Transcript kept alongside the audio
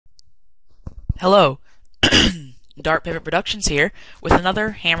Hello, Dart Pivot Productions here with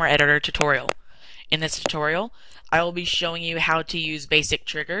another Hammer Editor tutorial. In this tutorial, I will be showing you how to use basic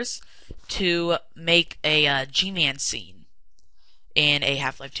triggers to make a G-Man scene in a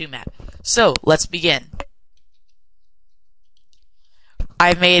Half-Life 2 map. So, let's begin.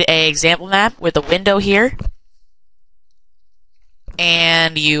 I've made an example map with a window here,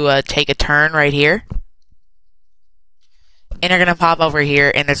 and you take a turn right here. And you're going to pop over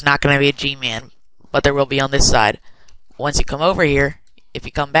here, and there's not going to be a G-Man, but there will be on this side. Once you come over here, if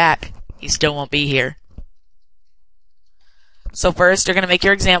you come back, he still won't be here. So first, you're going to make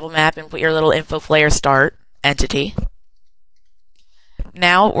your example map and put your little info player start entity.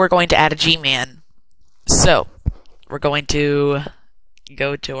 Now, we're going to add a G-Man. So, we're going to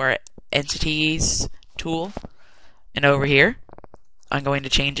go to our entities tool, and over here, I'm going to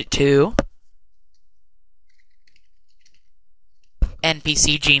change it to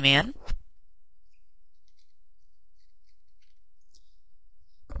NPC G-Man.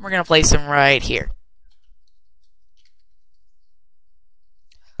 We're going to place him right here.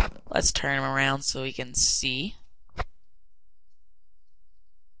 Let's turn him around so we can see. I'm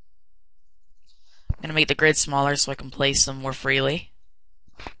going to make the grid smaller so I can place them more freely.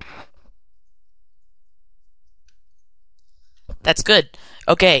 That's good.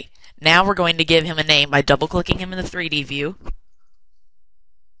 Okay, now we're going to give him a name by double-clicking him in the 3D view.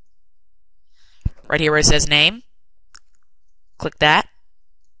 Right here where it says name, click that.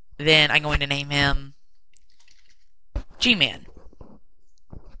 Then I'm going to name him G-Man.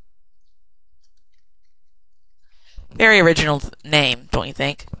 Very original name, don't you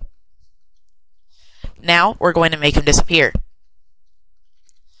think? Now we're going to make him disappear.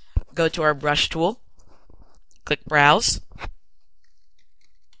 Go to our brush tool, click browse.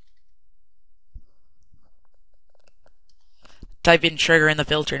 Type in trigger in the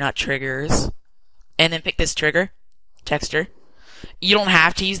filter, not triggers. And then pick this trigger, texture. You don't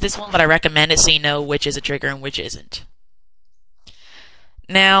have to use this one, but I recommend it so you know which is a trigger and which isn't.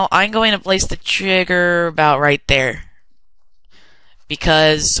 Now, I'm going to place the trigger about right there.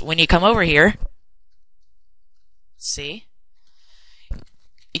 Because when you come over here, see?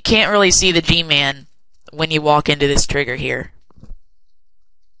 You can't really see the G-Man when you walk into this trigger here.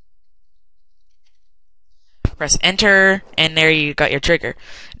 Press enter, and there you got your trigger.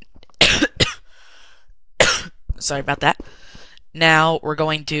 Sorry about that. Now we're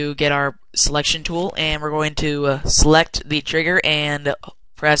going to get our selection tool and we're going to select the trigger and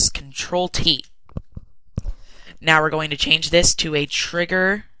press Ctrl T. Now we're going to change this to a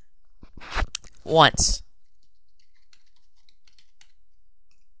trigger once.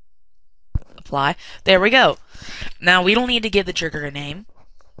 Apply. There we go. Now we don't need to give the trigger a name.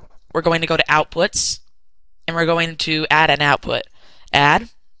 We're going to go to outputs and we're going to add an output. Add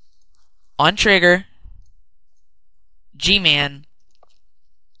on trigger G-Man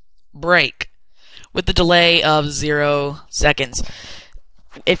break with the delay of 0 seconds.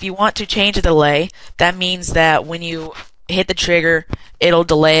 If you want to change the delay, that means that when you hit the trigger, it'll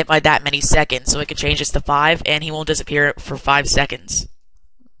delay it by that many seconds. So it can change this to 5 and he won't disappear for 5 seconds.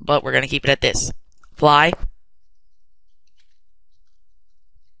 But we're going to keep it at this. Apply.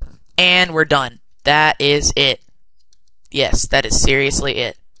 And we're done. That is it. Yes, that is seriously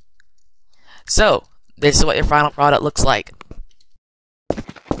it. So, this is what your final product looks like.